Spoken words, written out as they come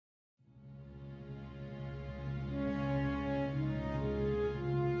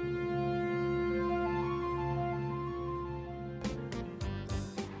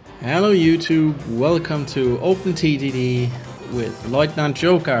Hello YouTube, welcome to OpenTTD with Lieutenant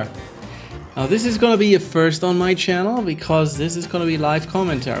Joker. Now this is gonna be a first on my channel because this is gonna be live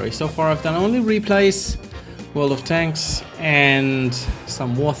commentary. So far I've done only replays, World of Tanks and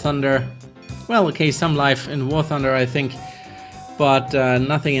some War Thunder. Well, okay, some live in War Thunder I think, but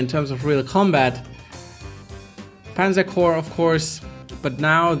nothing in terms of real combat. Panzer Corps of course, but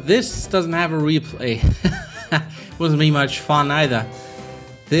now this doesn't have a replay. Wasn't be much fun either.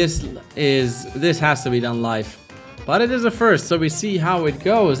 This has to be done live, but it is a first, so we see how it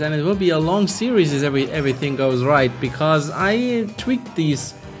goes, and it will be a long series as everything goes right, because I tweaked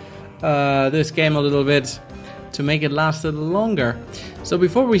this game a little bit to make it last a little longer. So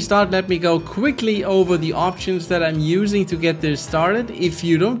before we start, let me go quickly over the options that I'm using to get this started. If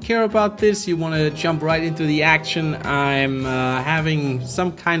you don't care about this, you want to jump right into the action, I'm having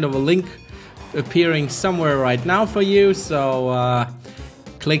some kind of a link appearing somewhere right now for you, so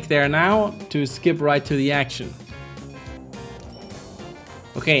click there now to skip right to the action.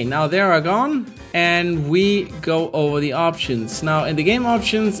 Okay, now they are gone and we go over the options. Now in the game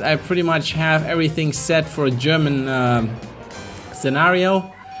options I pretty much have everything set for a German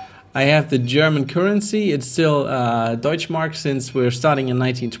scenario. I have the German currency, it's still Deutschmark since we're starting in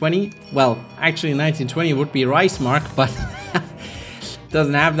 1920. Well, actually 1920 would be Reichsmark, but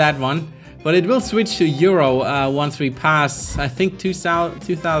doesn't have that one. But it will switch to Euro once we pass, I think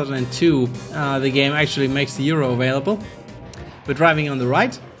 2002, the game actually makes the Euro available. We're driving on the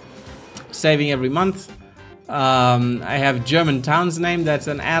right, saving every month. I have German towns name, that's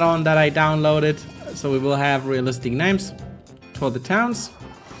an add-on that I downloaded, so we will have realistic names for the towns.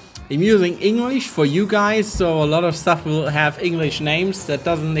 I'm using English for you guys, so a lot of stuff will have English names. That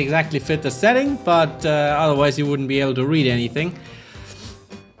doesn't exactly fit the setting, but otherwise you wouldn't be able to read anything.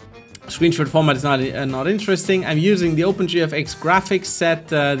 Screenshot format is not interesting. I'm using the OpenGFX graphics set,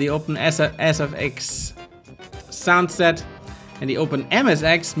 the OpenSFX sound set, and the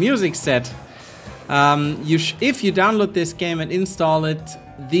OpenMSX music set. If you download this game and install it,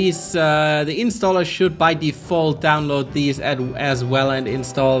 the installer should by default download these as well and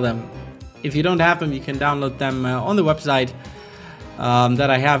install them. If you don't have them, you can download them on the website that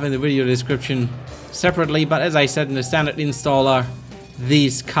I have in the video description separately. But as I said, in the standard installer,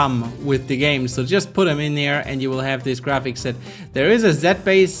 these come with the game, so just put them in there and you will have this graphics set. There is a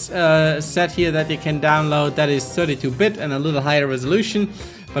Z-base set here that you can download that is 32-bit and a little higher resolution,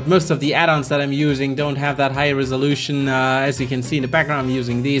 but most of the add-ons that I'm using don't have that high resolution. As you can see in the background, I'm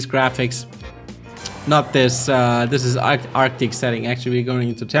using these graphics, not this. This is Arctic setting. Actually we're going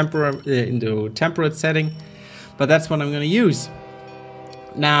into temperate setting, but that's what I'm going to use.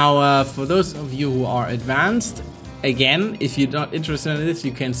 Now for those of you who are advanced, again, if you're not interested in this,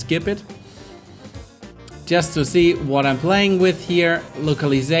 you can skip it. Just to see what I'm playing with here.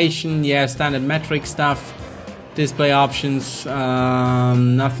 Localization, yeah, standard metric stuff. Display options,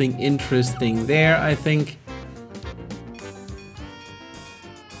 nothing interesting there, I think.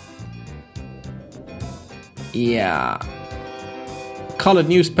 Yeah. Colored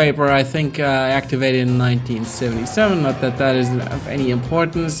newspaper, I think activated in 1977, not that that is of any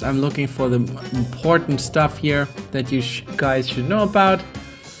importance. I'm looking for the important stuff here that you guys should know about.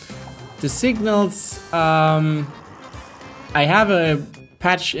 The signals, I have a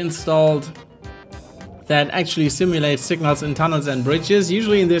patch installed that actually simulates signals in tunnels and bridges.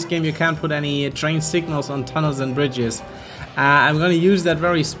 Usually in this game you can't put any train signals on tunnels and bridges. I'm going to use that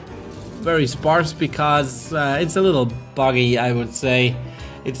very sparse because it's a little buggy, I would say.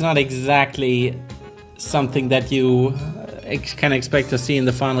 It's not exactly something that you can expect to see in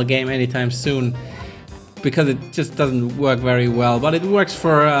the final game anytime soon, because it just doesn't work very well, but it works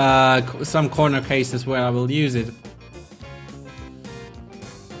for some corner cases where I will use it.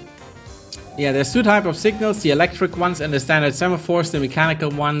 Yeah, there's two types of signals, the electric ones and the standard semaphores. The mechanical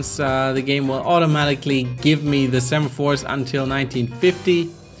ones, the game will automatically give me the semaphores until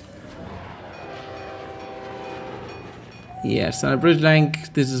 1950. Yes, on a bridge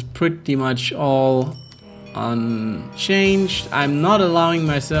length, this is pretty much all unchanged. I'm not allowing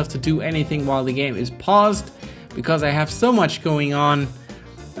myself to do anything while the game is paused, because I have so much going on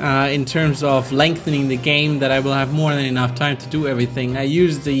in terms of lengthening the game that I will have more than enough time to do everything. I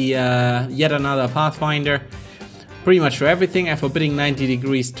use the yet another Pathfinder pretty much for everything. I'm forbidding 90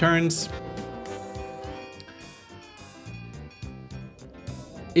 degrees turns.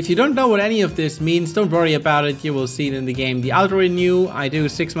 If you don't know what any of this means, don't worry about it, you will see it in the game. The auto renew I do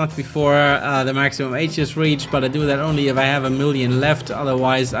 6 months before the maximum age is reached, but I do that only if I have 1 million left.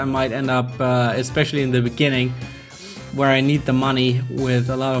 Otherwise I might end up, especially in the beginning, where I need the money, with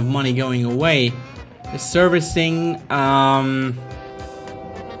a lot of money going away. The servicing,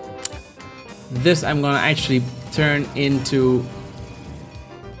 This I'm gonna actually turn into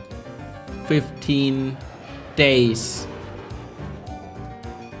 15 days.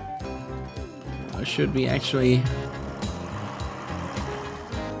 Or should we actually...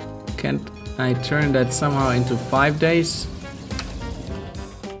 Can't I turn that somehow into 5 days?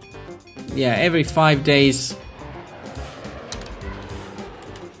 Yeah, every 5 days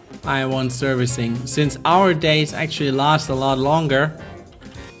I want servicing. Since our days actually last a lot longer,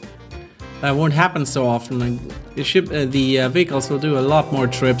 that won't happen so often. The vehicles will do a lot more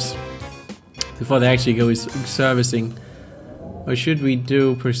trips before they actually go servicing. Or should we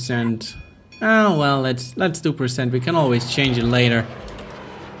do percent? Oh well, let's do percent. We can always change it later.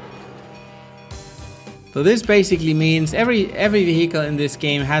 So this basically means every vehicle in this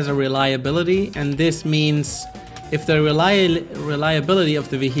game has a reliability, and this means if the reliability of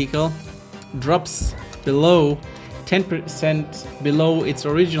the vehicle drops below 10% below its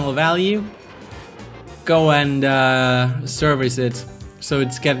original value, go and service it so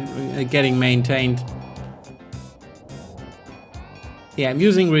it's getting maintained. Yeah, I'm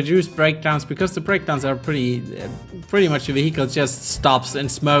using reduced breakdowns because the breakdowns are pretty much the vehicle just stops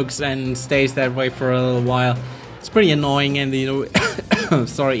and smokes and stays that way for a little while. It's pretty annoying, and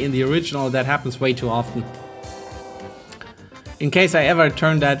sorry, in the original that happens way too often. In case I ever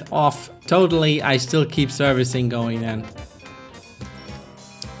turn that off totally, I still keep servicing going then.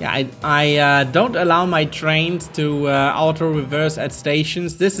 Yeah, I don't allow my trains to auto reverse at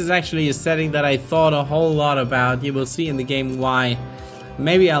stations. This is actually a setting that I thought a whole lot about. You will see in the game why.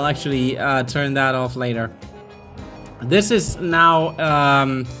 Maybe I'll actually turn that off later. This is now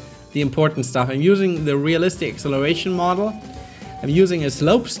the important stuff. I'm using the realistic acceleration model. I'm using a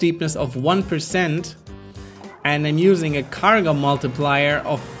slope steepness of 1%. And I'm using a cargo multiplier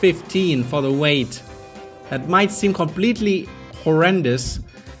of 15 for the weight. That might seem completely horrendous,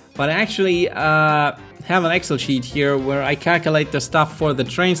 but I actually have an Excel sheet here where I calculate the stuff for the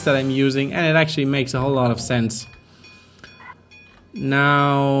trains that I'm using, and it actually makes a whole lot of sense.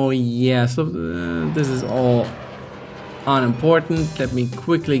 Now, yeah, so this is all unimportant. Let me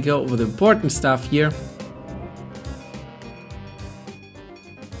quickly go over the important stuff here.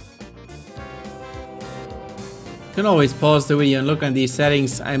 You can always pause the video and look at these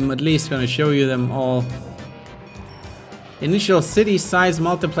settings. I'm at least going to show you them all. Initial city size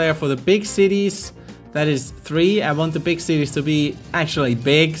multiplier for the big cities, that is 3. I want the big cities to be actually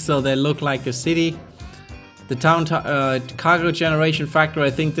big so they look like a city. The town cargo generation factor, I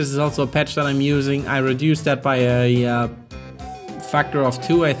think this is also a patch that I'm using. I reduced that by a factor of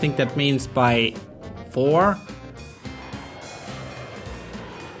 2. I think that means by 4.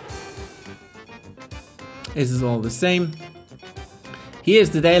 This is all the same. Here's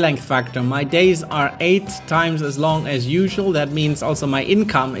the day length factor. My days are 8 times as long as usual. That means also my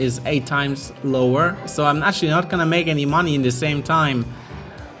income is 8 times lower. So I'm actually not gonna make any money in the same time,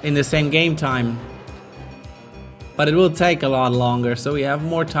 in the same game time. But it will take a lot longer, so we have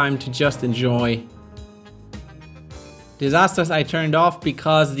more time to just enjoy. Disasters I turned off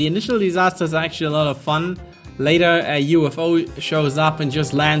because the initial disasters are actually a lot of fun. Later a UFO shows up and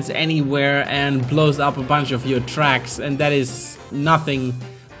just lands anywhere and blows up a bunch of your tracks, and that is nothing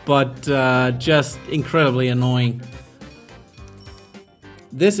but just incredibly annoying.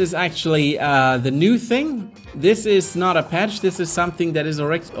 This is actually the new thing. This is not a patch, this is something that is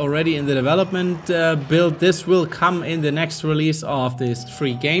already in the development build. This will come in the next release of this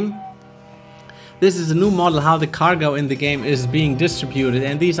free game. This is a new model how the cargo in the game is being distributed,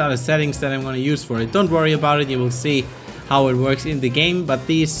 and these are the settings that I'm going to use for it. Don't worry about it, you will see how it works in the game, but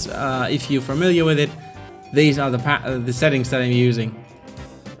these, if you're familiar with it, these are the settings that I'm using.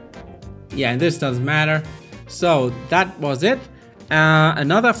 Yeah, and this doesn't matter. So that was it.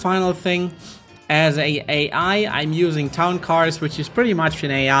 Another final thing. As a AI, I'm using town cars, which is pretty much an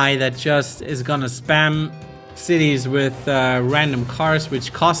AI that just is gonna spam cities with random cars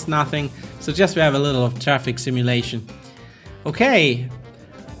which cost nothing. So just to have a little of traffic simulation. Okay,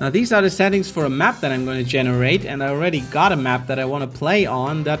 now these are the settings for a map that I'm going to generate, and I already got a map that I want to play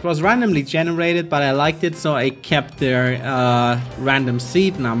on that was randomly generated, but I liked it, so I kept their random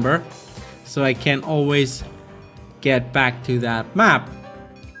seed number so I can always get back to that map.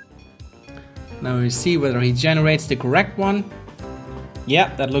 Now we see whether he generates the correct one.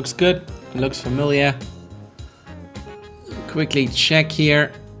 Yeah, that looks good. It looks familiar. Quickly check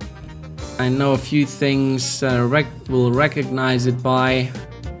here. I know a few things will recognize it by.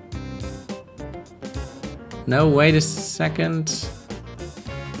 No, wait a second.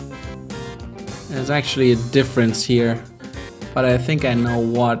 There's actually a difference here, but I think I know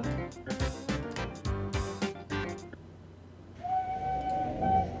what.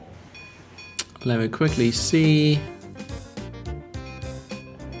 Let me quickly see.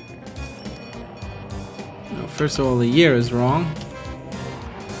 No, first of all, the year is wrong.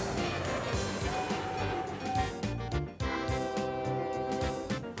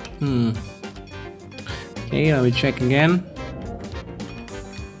 Okay, let me check again.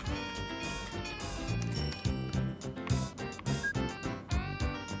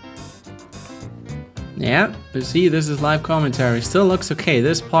 Yeah, you see, this is live commentary. Still looks okay.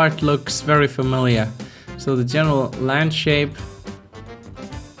 This part looks very familiar. So the general landscape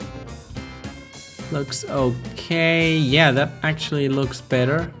looks okay. Yeah, that actually looks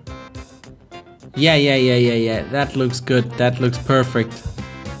better. Yeah. That looks good. That looks perfect.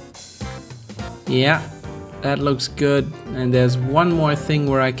 Yeah, that looks good. And there's one more thing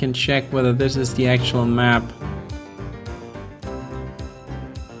where I can check whether this is the actual map.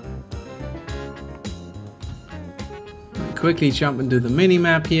 Quickly jump into the mini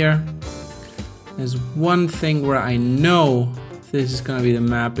map here. There's one thing where I know this is gonna be the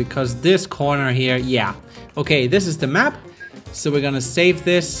map, because this corner here, yeah. Okay, this is the map. So we're gonna save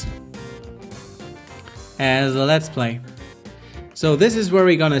this as a let's play. So this is where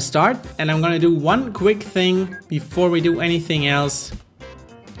we're gonna start, and I'm gonna do one quick thing before we do anything else.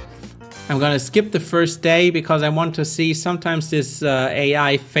 I'm gonna skip the first day because I want to see, sometimes this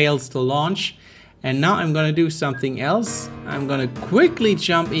AI fails to launch. And now I'm gonna do something else. I'm gonna quickly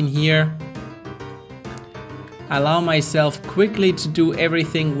jump in here. Allow myself quickly to do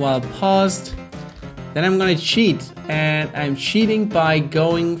everything while paused. Then I'm gonna cheat. And I'm cheating by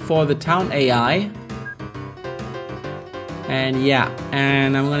going for the town AI. And yeah,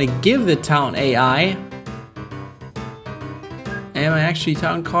 and I'm gonna give the town AI. Am I actually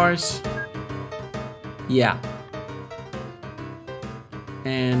town cars? Yeah.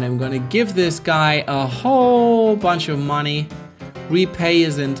 And I'm gonna give this guy a whole bunch of money, repay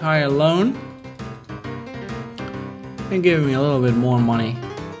his entire loan, and give me a little bit more money.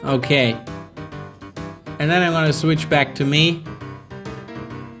 Okay. And then I'm gonna switch back to me.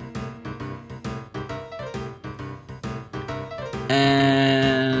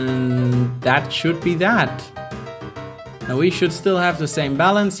 And that should be that. Now we should still have the same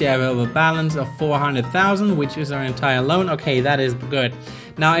balance. Yeah, we have a balance of 400,000, which is our entire loan. Okay, that is good.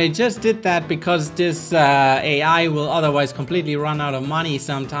 Now I just did that because this AI will otherwise completely run out of money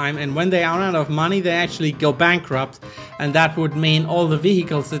sometime. And when they run out of money, they actually go bankrupt. And that would mean all the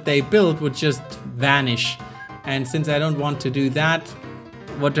vehicles that they built would just vanish. And since I don't want to do that,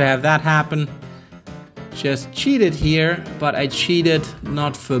 want to have that happen, just cheated here. But I cheated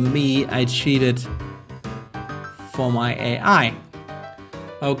not for me, I cheated for my AI.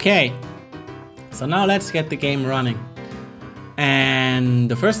 Okay, so now let's get the game running. And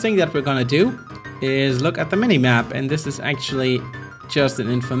the first thing that we're gonna do is look at the mini-map, and this is actually just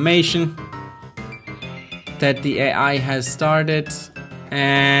an information that the AI has started.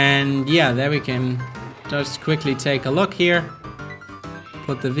 And yeah, there we can just quickly take a look here,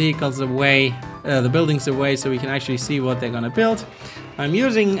 put the vehicles away, the buildings away, so we can actually see what they're gonna build. I'm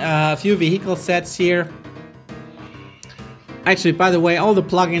using a few vehicle sets here. Actually, by the way, all the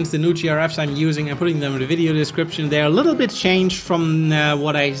plugins, the NewGRFs I'm using, I'm putting them in the video description. They're a little bit changed from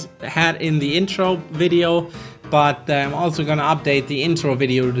what I had in the intro video, but I'm also going to update the intro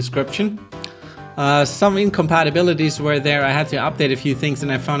video description. Some incompatibilities were there. I had to update a few things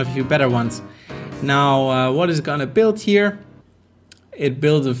and I found a few better ones. Now, what is it going to build here? It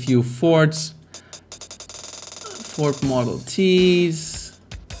builds a few Fords, Ford Model Ts.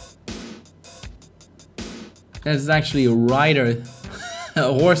 There's actually a rider,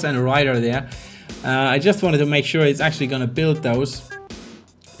 a horse and a rider there. I just wanted to make sure it's actually gonna build those,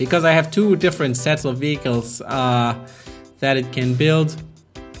 because I have two different sets of vehicles that it can build.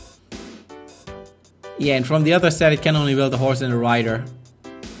 Yeah, and from the other set it can only build a horse and a rider.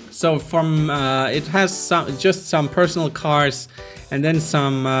 So from it has just some personal cars and then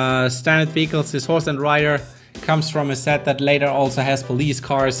some standard vehicles. This horse and rider comes from a set that later also has police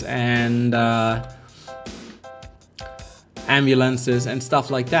cars and ambulances and stuff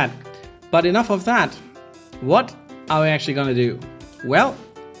like that. But enough of that. What are we actually gonna do? Well,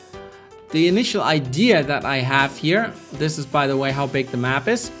 the initial idea that I have here, this is by the way how big the map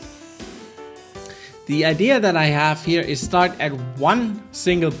is. The idea that I have here is start at one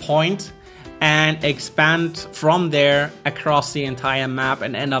single point and expand from there across the entire map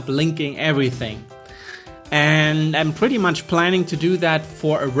and end up linking everything. And I'm pretty much planning to do that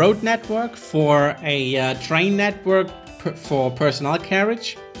for a road network, for a train network, for personal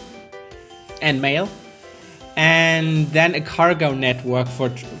carriage and mail, and then a cargo network for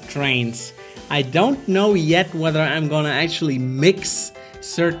trains. I don't know yet whether I'm gonna actually mix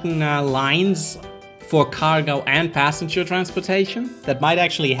certain lines for cargo and passenger transportation. That might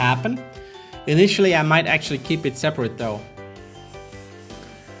actually happen. Initially, I might actually keep it separate though.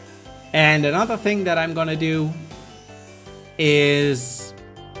 And another thing that I'm gonna do is...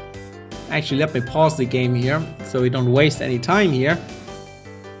 Actually, let me pause the game here so we don't waste any time here.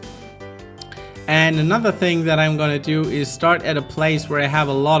 And another thing that I'm gonna do is start at a place where I have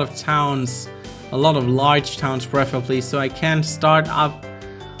a lot of towns, a lot of large towns preferably, so I can start up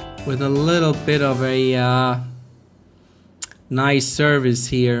with a little bit of a nice service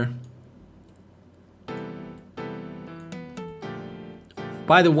here.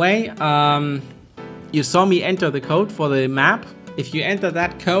 By the way, you saw me enter the code for the map. If you enter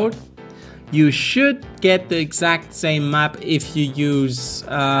that code, you should get the exact same map if you use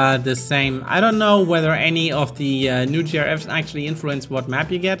the same. I don't know whether any of the NewGRFs actually influence what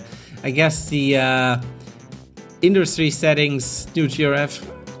map you get. I guess the industry settings NewGRF,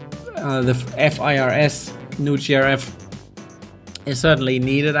 the FIRS NewGRF is certainly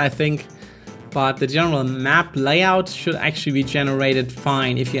needed, I think. But the general map layout should actually be generated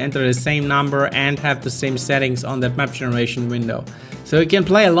fine if you enter the same number and have the same settings on that map generation window. So you can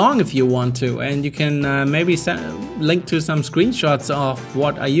play along if you want to, and you can maybe link to some screenshots of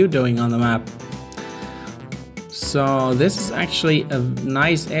what are you doing on the map. So this is actually a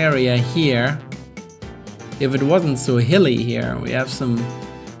nice area here. If it wasn't so hilly here, we have some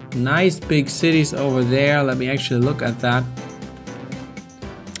nice big cities over there. Let me actually look at that.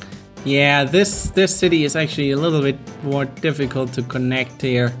 Yeah, this city is actually a little bit more difficult to connect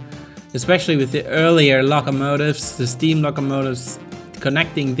here, especially with the earlier locomotives, the steam locomotives.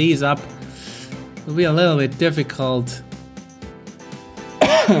 Connecting these up will be a little bit difficult.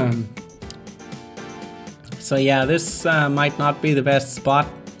 So yeah, this might not be the best spot.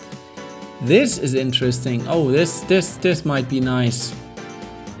 This is interesting. Oh, this might be nice.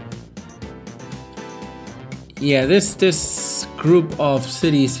 Yeah, this group of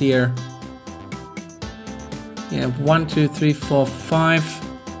cities here. Yeah, 1, 2, 3, 4, 5.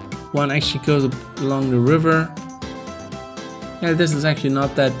 One actually goes along the river. Yeah, this is actually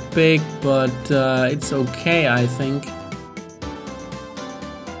not that big, but it's okay, I think.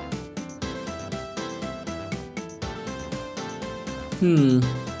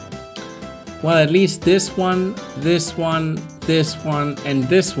 Well, at least this one, this one, this one, and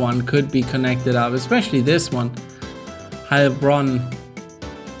this one could be connected up, especially this one, Heilbronn.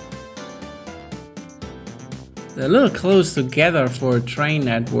 They're a little close together for a train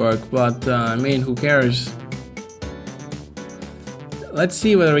network, but I mean, who cares? Let's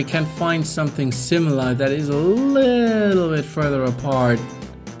see whether we can find something similar that is a little bit further apart.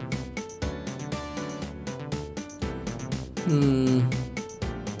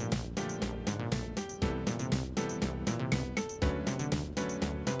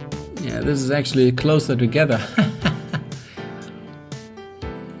 Yeah, this is actually closer together.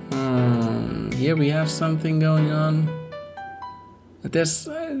 Here we have something going on. But this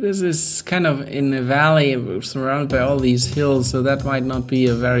is kind of in a valley surrounded by all these hills, so that might not be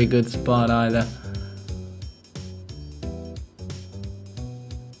a very good spot either.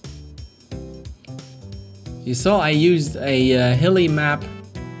 You saw I used a hilly map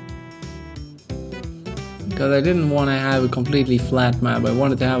because I didn't want to have a completely flat map. I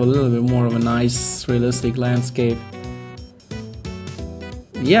wanted to have a little bit more of a nice, realistic landscape.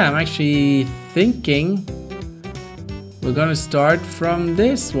 Yeah, I'm actually thinking we're gonna start from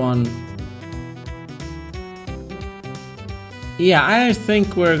this one. Yeah, I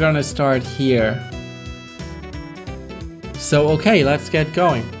think we're gonna start here. So, okay, let's get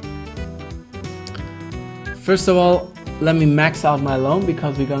going. First of all, let me max out my loan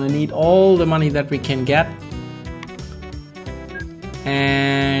because we're gonna need all the money that we can get.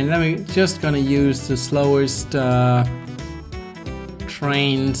 And I'm just gonna use the slowest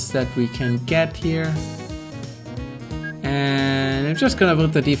trains that we can get here. And I'm just gonna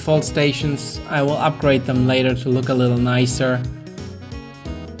put the default stations. I will upgrade them later to look a little nicer.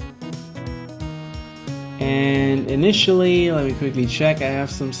 And initially, let me quickly check. I have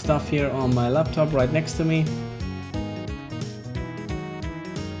some stuff here on my laptop right next to me.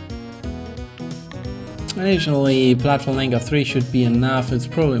 Initially, platform length of 3 should be enough. It's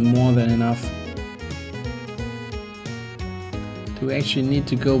probably more than enough. Do we actually need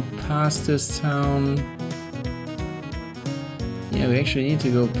to go past this town? Yeah, we actually need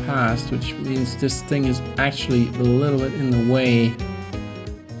to go past, which means this thing is actually a little bit in the way.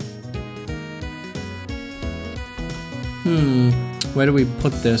 Where do we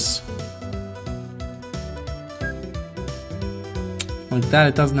put this? Like that,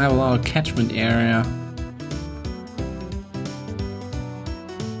 it doesn't have a lot of catchment area.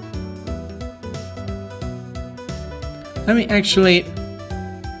 Let me actually...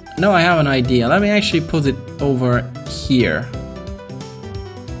 No, I have an idea. Let me actually put it over here.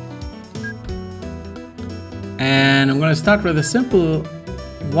 And I'm going to start with a simple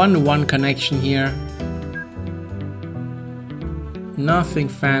one-to-one connection here. Nothing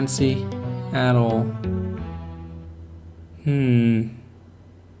fancy at all.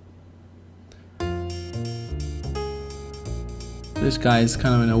 This guy is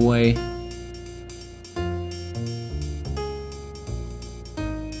kind of in a way.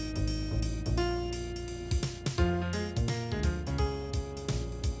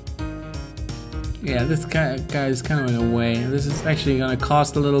 Yeah, this guy is kind of in a way. This is actually gonna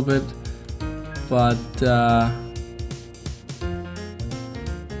cost a little bit, but I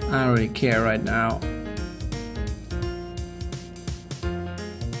don't really care right now.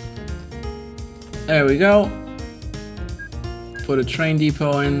 There we go. Put a train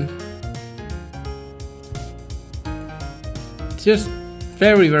depot in. Just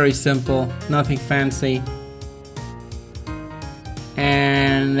very, very simple, nothing fancy.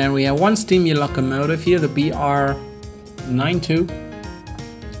 And then we have one steam locomotive here, the BR92.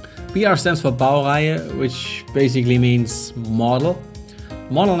 BR stands for Baureihe, which basically means model.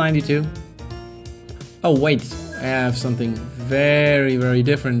 Model 92. Oh wait, I have something very, very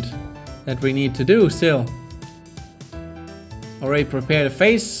different that we need to do still. Already prepared a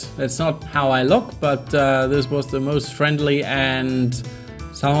face. That's not how I look, but this was the most friendly and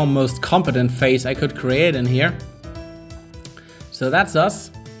somehow most competent face I could create in here. So that's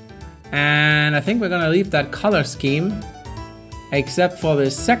us. And I think we're gonna leave that color scheme, except for the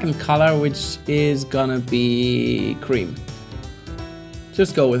second color, which is gonna be cream.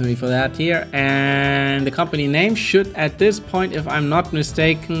 Just go with me for that here. And the company name should, at this point, if I'm not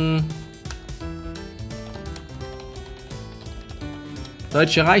mistaken,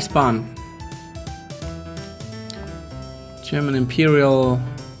 Deutsche Reichsbahn. German Imperial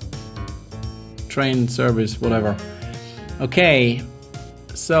Train Service, whatever. Okay,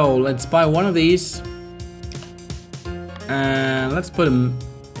 so let's buy one of these. And let's put them.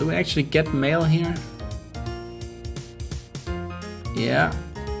 Do we actually get mail here? Yeah.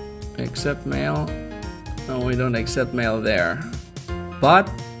 Accept mail. No, we don't accept mail there.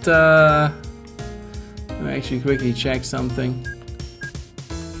 But let me actually quickly check something.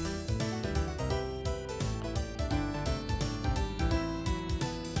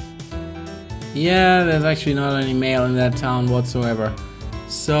 Yeah, there's actually not any mail in that town whatsoever.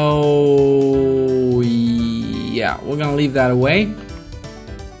 So yeah, we're gonna leave that away.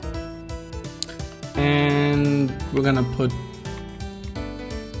 And we're gonna put,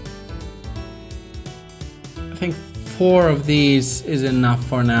 I think 4 of these is enough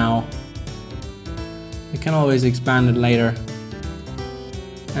for now. We can always expand it later.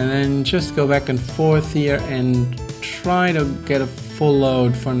 And then just go back and forth here and try to get a full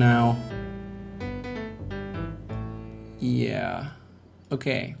load for now. Yeah,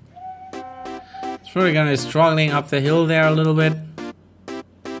 okay. It's probably gonna be struggling up the hill there a little bit.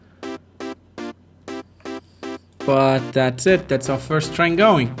 But that's it, that's our first train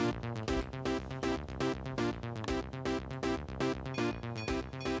going.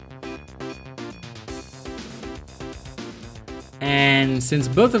 And since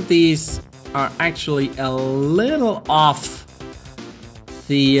both of these are actually a little off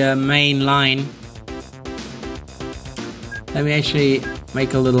the main line, let me actually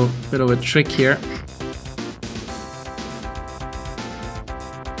make a little bit of a trick here.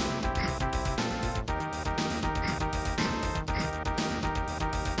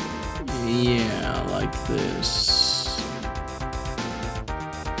 Yeah, like this.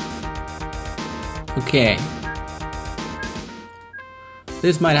 Okay.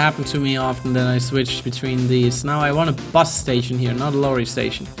 This might happen to me often that I switch between these. Now I want a bus station here, not a lorry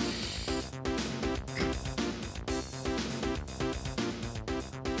station.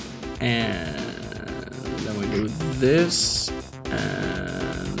 And then we do this,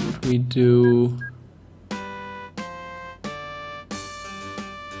 and we do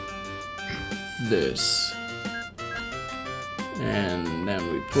this, and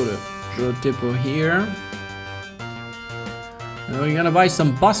then we put a little depot here. And we're gonna buy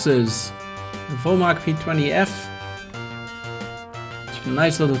some buses. The Vomark P20F. It's a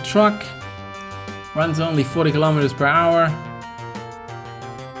nice little truck. Runs only 40 kilometers per hour.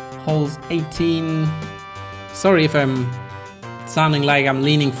 Holds 18. Sorry if I'm sounding like I'm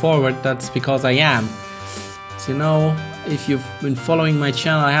leaning forward, that's because I am. So, you know, if you've been following my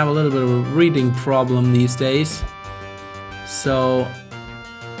channel, I have a little bit of a reading problem these days. So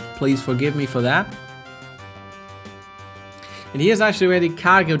please forgive me for that. And here's actually where the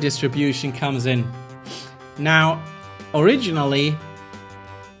cargo distribution comes in. Now, originally,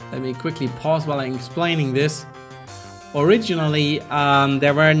 let me quickly pause while I'm explaining this. Originally,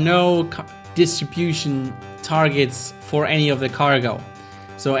 there were no distribution targets for any of the cargo.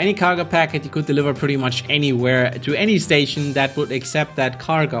 So any cargo packet you could deliver pretty much anywhere to any station that would accept that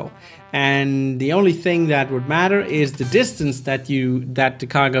cargo. And the only thing that would matter is the distance that the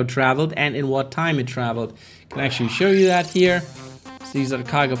cargo traveled and in what time it traveled. I can actually show you that here. So these are the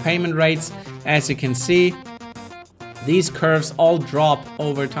cargo payment rates. As you can see, these curves all drop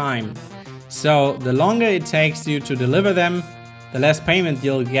over time. So the longer it takes you to deliver them, the less payment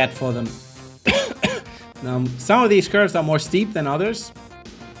you'll get for them. Now, some of these curves are more steep than others.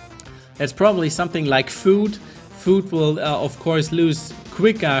 That's probably something like food. Food will, of course, lose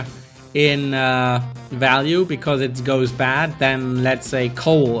quicker in value because it goes bad than, let's say,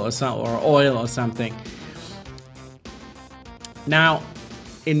 coal or oil or something. Now,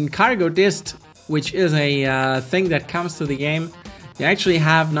 in cargo dist, which is a thing that comes to the game, you actually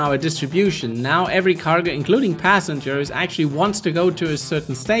have now a distribution. Now every cargo, including passengers, actually wants to go to a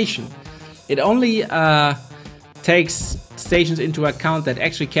certain station. It only takes stations into account that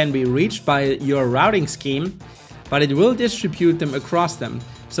actually can be reached by your routing scheme, but it will distribute them across them.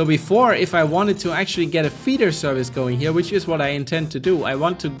 So before, if I wanted to actually get a feeder service going here, which is what I intend to do, I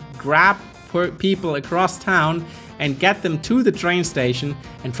want to grab people across town and get them to the train station,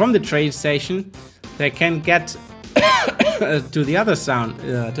 and from the train station they can get to the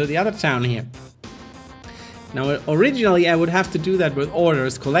other town here. Now originally I would have to do that with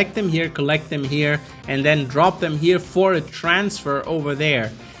orders, collect them here, and then drop them here for a transfer over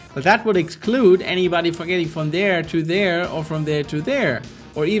there. But that would exclude anybody from getting from there to there, or from there to there,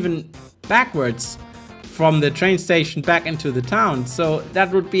 or even backwards from the train station back into the town. So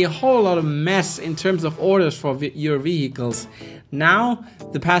that would be a whole lot of mess in terms of orders for your vehicles. Now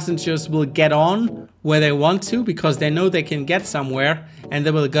the passengers will get on where they want to because they know they can get somewhere, and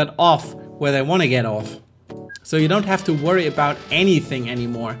they will get off where they want to get off. So you don't have to worry about anything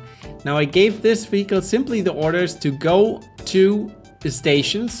anymore. Now I gave this vehicle simply the orders to go to the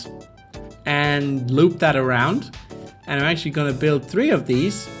stations and loop that around. And I'm actually going to build 3 of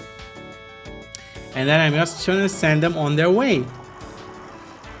these. And then I'm just going to send them on their way.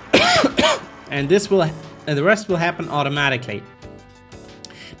 And the rest will happen automatically.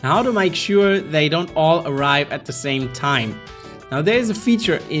 Now, how to make sure they don't all arrive at the same time? Now there is a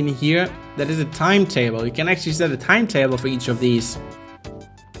feature in here that is a timetable. You can actually set a timetable for each of these.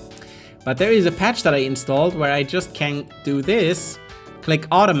 But there is a patch that I installed where I just can do this, click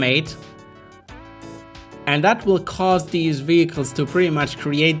automate, and that will cause these vehicles to pretty much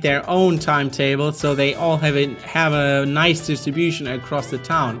create their own timetable, so they all have a nice distribution across the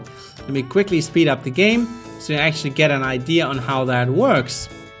town. Let me quickly speed up the game so you actually get an idea on how that works.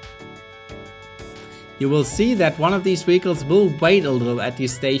 You will see that one of these vehicles will wait a little at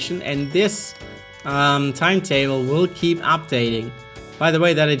this station, and this timetable will keep updating. By the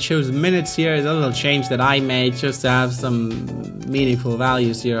way, that it shows minutes here is a little change that I made just to have some meaningful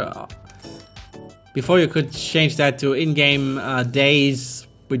values here. Before you could change that to in-game days,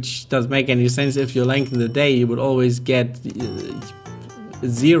 which doesn't make any sense. If you lengthen the day, you would always get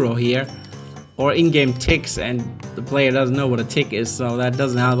 0 here. Or in-game ticks, and the player doesn't know what a tick is, so that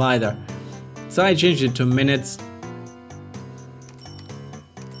doesn't help either. So I changed it to minutes.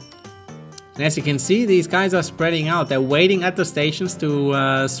 And as you can see, these guys are spreading out. They're waiting at the stations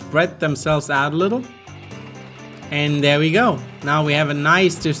to spread themselves out a little. And there we go. Now we have a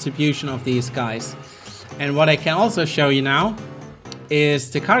nice distribution of these guys. And what I can also show you now is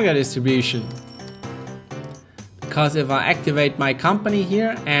the cargo distribution. Because if I activate my company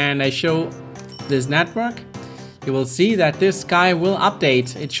here and I show this network, you will see that this guy will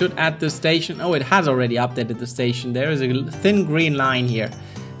update. It should add the station. Oh, it has already updated the station. There is a thin green line here.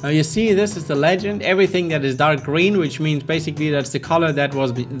 Now you see, this is the legend. Everything that is dark green, which means basically that's the color that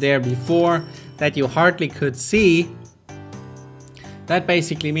was there before, that you hardly could see. That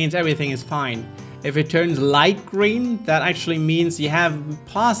basically means everything is fine. If it turns light green, that actually means you have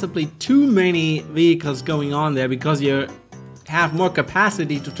possibly too many vehicles going on there because you have more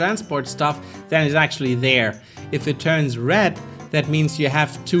capacity to transport stuff than is actually there. If it turns red, that means you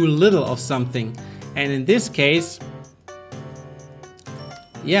have too little of something. And in this case,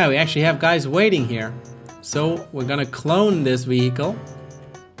 yeah, we actually have guys waiting here. So we're gonna clone this vehicle.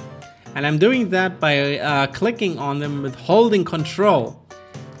 And I'm doing that by clicking on them with holding control.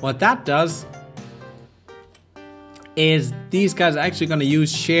 What that does is these guys are actually gonna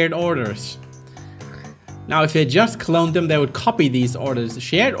use shared orders. Now if I just cloned them, they would copy these orders. The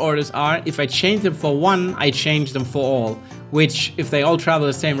shared orders are, if I change them for one, I change them for all. Which, if they all travel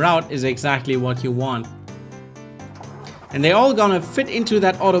the same route, is exactly what you want. And they're all gonna fit into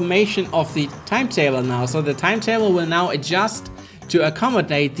that automation of the timetable now. So the timetable will now adjust to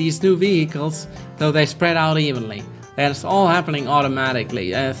accommodate these new vehicles, though they spread out evenly. That's all happening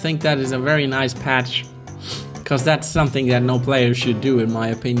automatically. I think that is a very nice patch, because that's something that no player should do, in my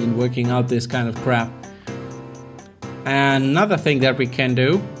opinion, working out this kind of crap. And another thing that we can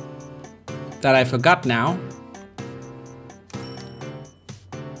do, that I forgot now.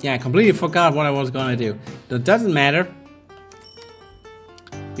 Yeah, I completely forgot what I was gonna do. That doesn't matter,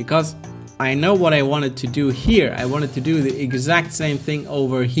 because I know what I wanted to do here. I wanted to do the exact same thing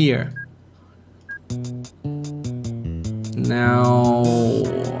over here. Now,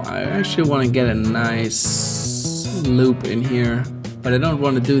 I actually want to get a nice loop in here, but I don't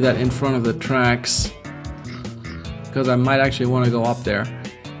want to do that in front of the tracks, because I might actually want to go up there.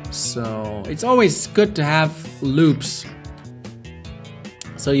 So it's always good to have loops,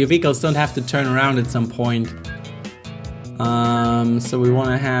 so your vehicles don't have to turn around at some point. So we want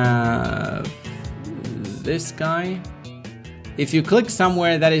to have this guy. If you click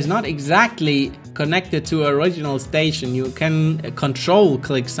somewhere that is not exactly connected to an original station, you can control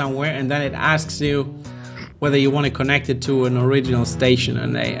click somewhere, and then it asks you whether you want to connect it to an original station,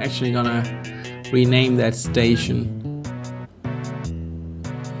 and they actually gonna rename that station.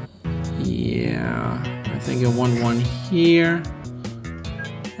 Yeah, I think I want one here,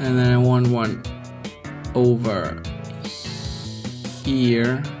 and then I want one over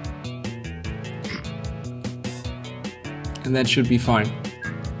here, and that should be fine.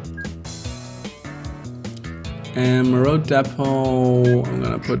 And my road depot, I'm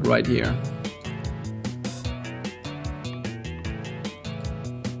gonna put right here.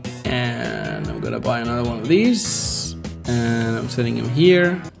 And I'm gonna buy another one of these, and I'm setting him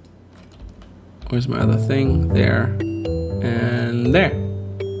here. Where's my other thing? There, and there.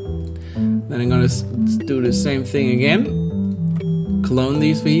 Then I'm gonna do the same thing again. Clone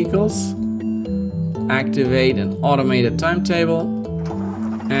these vehicles, activate an automated timetable,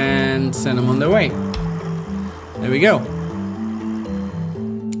 and send them on their way. There we go.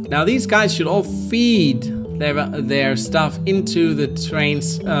 Now these guys should all feed their stuff into the train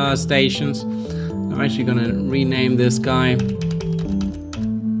stations. I'm actually gonna rename this guy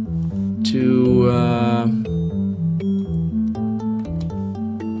to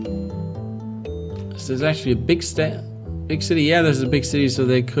this is actually a big city. Yeah, this is a big city, so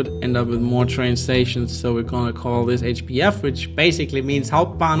they could end up with more train stations. So we're gonna call this HBF, which basically means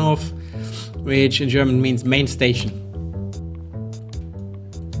Hauptbahnhof, which in German means main station.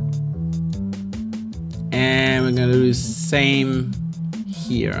 And we're gonna do the same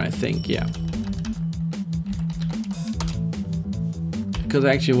here, I think, yeah. Because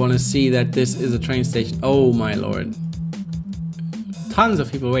I actually want to see that this is a train station. Oh my lord. Tons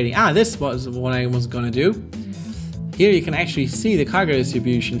of people waiting. Ah, this was what I was gonna do. Here you can actually see the cargo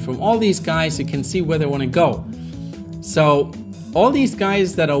distribution. From all these guys, you can see where they want to go. So all these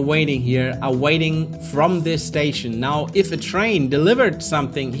guys that are waiting here are waiting from this station. Now, if a train delivered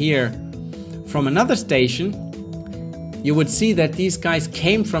something here from another station, you would see that these guys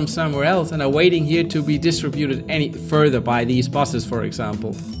came from somewhere else and are waiting here to be distributed any further by these buses, for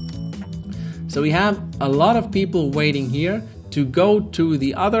example. So we have a lot of people waiting here to go to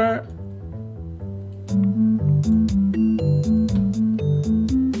the other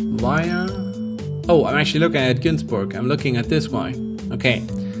via... Oh, I'm actually looking at Günzburg. I'm looking at this one. Okay,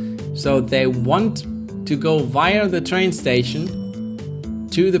 so they want to go via the train station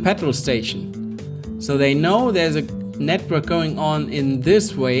to the petrol station. So they know there's a network going on in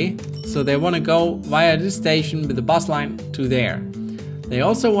this way, so they want to go via this station with the bus line to there. They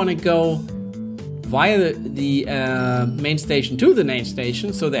also want to go via the main station to the main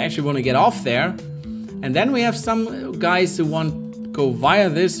station, so they actually want to get off there. And then we have some guys who want to go via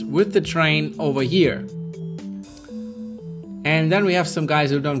this with the train over here. And then we have some guys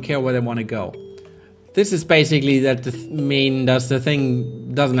who don't care where they want to go. This is basically that the thing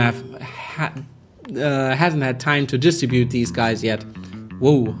doesn't have hasn't had time to distribute these guys yet.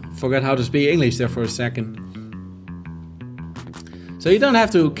 Whoa, forgot how to speak English there for a second. So you don't have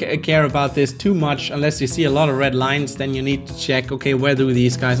to care about this too much unless you see a lot of red lines. Then you need to check, okay, where do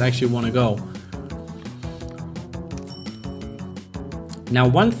these guys actually want to go? Now,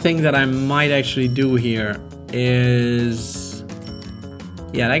 one thing that I might actually do here is,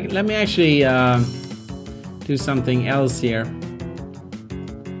 yeah, let me actually do something else here.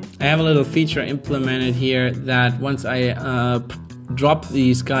 I have a little feature implemented here that once I drop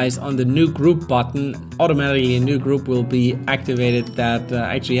these guys on the new group button, automatically a new group will be activated that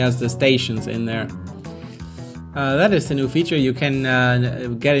actually has the stations in there. That is the new feature. You can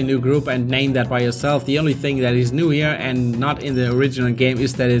get a new group and name that by yourself. The only thing that is new here and not in the original game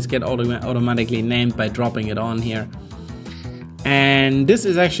is that it's get automatically named by dropping it on here. And this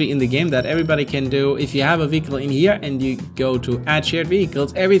is actually in the game that everybody can do. If you have a vehicle in here and you go to add shared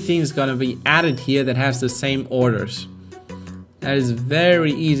vehicles, everything is going to be added here that has the same orders. That is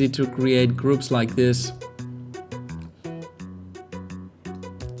very easy to create groups like this.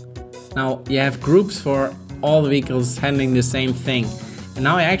 Now you have groups for all the vehicles handling the same thing. And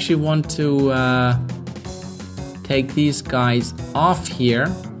now I actually want to take these guys off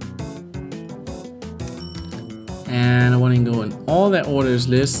here. And I want to go in all the orders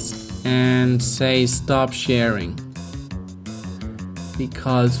lists and say stop sharing.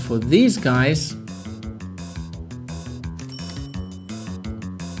 Because for these guys,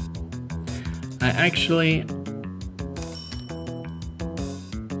 I actually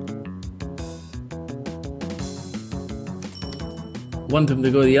want them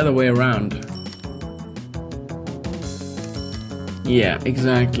to go the other way around. Yeah,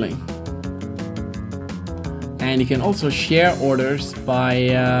 exactly. And you can also share orders by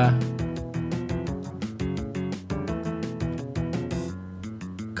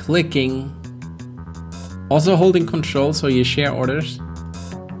clicking, also holding control, so you share orders.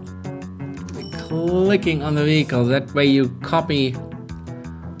 Clicking on the vehicle, that way you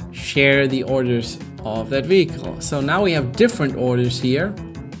share the orders of that vehicle. So now we have different orders here,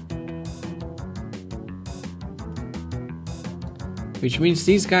 which means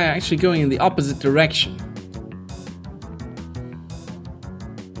these guys are actually going in the opposite direction.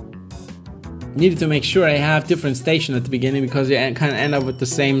 Needed to make sure I have different station at the beginning, because you kind of end up with the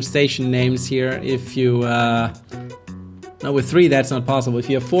same station names here. If you no, with 3 that's not possible. If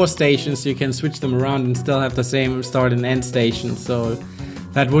you have 4 stations, you can switch them around and still have the same start and end station. So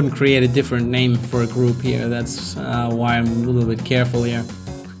that wouldn't create a different name for a group here. That's why I'm a little bit careful here.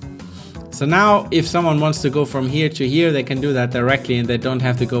 So now if someone wants to go from here to here, they can do that directly and they don't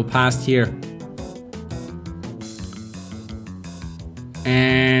have to go past here.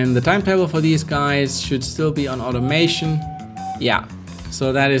 And the timetable for these guys should still be on automation. Yeah,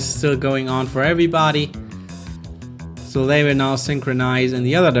 so that is still going on for everybody. So they will now synchronize in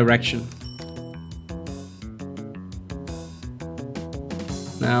the other direction.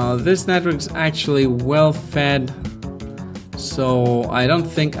 Now this network is actually well fed, so I don't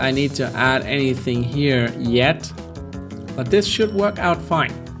think I need to add anything here yet, but this should work out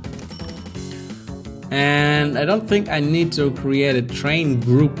fine. And I don't think I need to create a train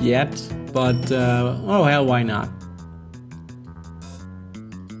group yet, but oh hell, why not?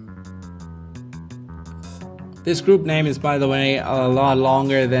 This group name is, by the way, a lot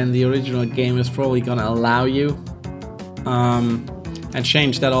longer than the original game is probably gonna allow you. I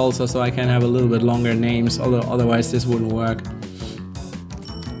changed that also so I can have a little bit longer names, although otherwise this wouldn't work.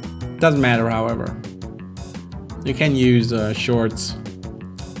 Doesn't matter, however. You can use shorts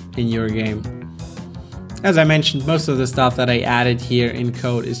in your game. As I mentioned, most of the stuff that I added here in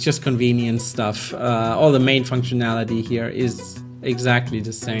code is just convenience stuff. All the main functionality here is exactly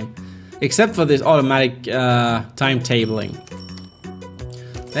the same, except for this automatic timetabling.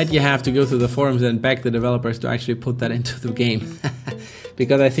 That you have to go through the forums and beg the developers to actually put that into the game.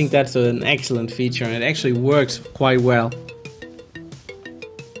 Because I think that's an excellent feature and it actually works quite well.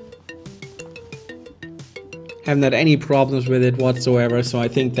 Haven't had any problems with it whatsoever, so I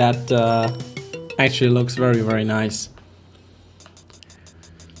think that actually looks very, very nice.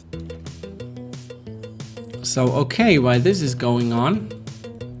 So okay, while this is going on,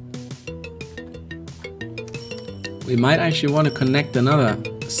 we might actually want to connect another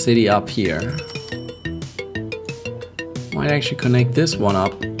city up here. Might actually connect this one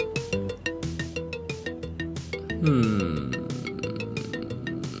up.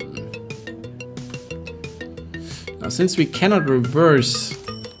 Now since we cannot reverse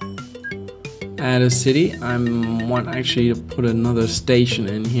add a city, I want actually to put another station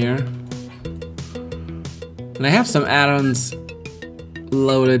in here. And I have some add-ons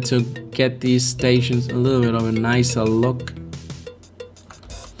loaded to get these stations a little bit of a nicer look.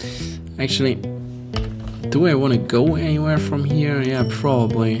 Actually, do I want to go anywhere from here? Yeah,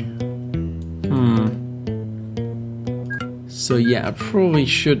 probably. So yeah, I probably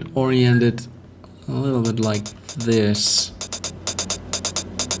should orient it a little bit like this.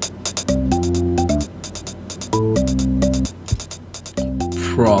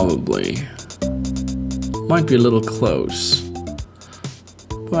 Probably. Might be a little close,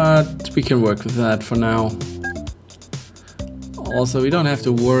 but we can work with that for now. Also, we don't have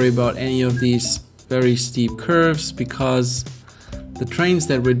to worry about any of these very steep curves because the trains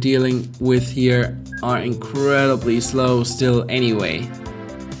that we're dealing with here are incredibly slow still anyway.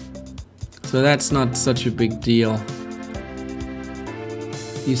 So that's not such a big deal.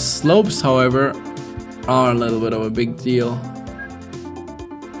 These slopes, however, are a little bit of a big deal.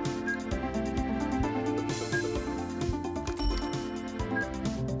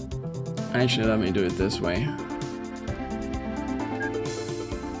 Actually, let me do it this way.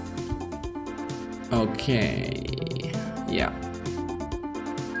 Okay, yeah.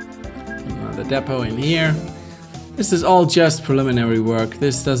 Another depot in here. This is all just preliminary work.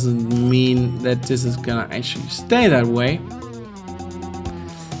 This doesn't mean that this is gonna actually stay that way.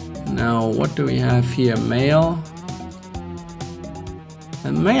 Now, what do we have here? Mail.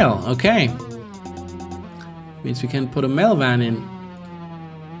 A mail, okay. Means we can put a mail van in.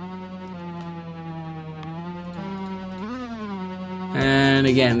 And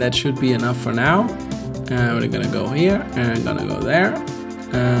again, that should be enough for now. And we're gonna go here and gonna go there.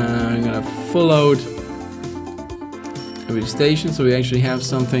 And I'm gonna full load every station, so we actually have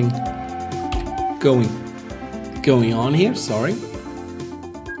something going on here. Sorry.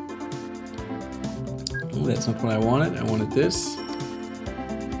 Oh, that's not what I wanted. I wanted this.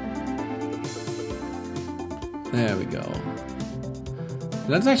 There we go.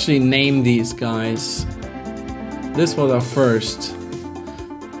 Let's actually name these guys. This was our first.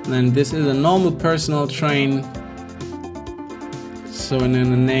 And then this is a normal personal train. So I'm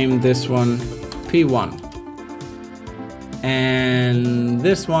gonna name this one P1. And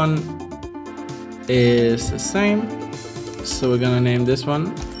this one is the same. So we're gonna name this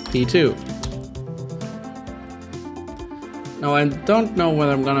one P2. Now I don't know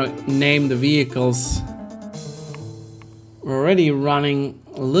whether I'm gonna name the vehicles. We're already running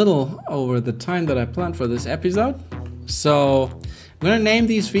a little over the time that I planned for this episode. So I'm gonna name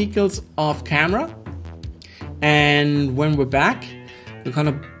these vehicles off camera, and when we're back, we're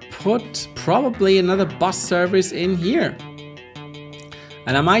gonna put probably another bus service in here.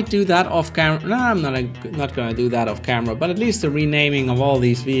 And I might do that off camera. No, I'm not gonna do that off camera, but at least the renaming of all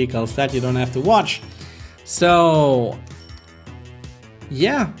these vehicles that you don't have to watch. So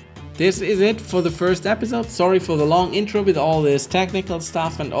yeah, this is it for the first episode. Sorry for the long intro with all this technical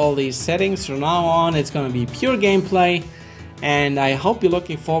stuff and all these settings. From now on, it's gonna be pure gameplay. And I hope you're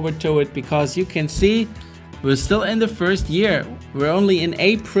looking forward to it, because you can see we're still in the first year. We're only in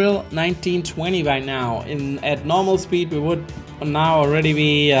April 1920 right now. At normal speed, we would now already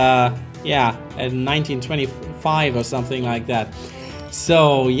be at 1925 or something like that.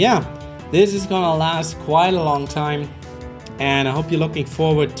 So yeah, this is gonna last quite a long time, and I hope you're looking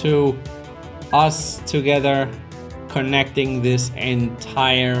forward to us together connecting this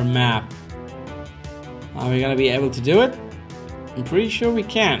entire map. Are we gonna be able to do it? I'm pretty sure we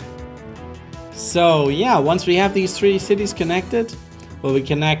can. So yeah, once we have these 3 cities connected, will we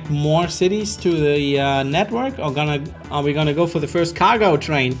connect more cities to the network, or are we gonna go for the first cargo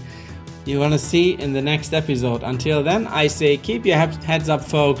train? You're gonna see in the next episode. Until then, I say keep your heads up,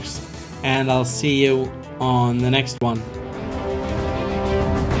 folks, and I'll see you on the next one.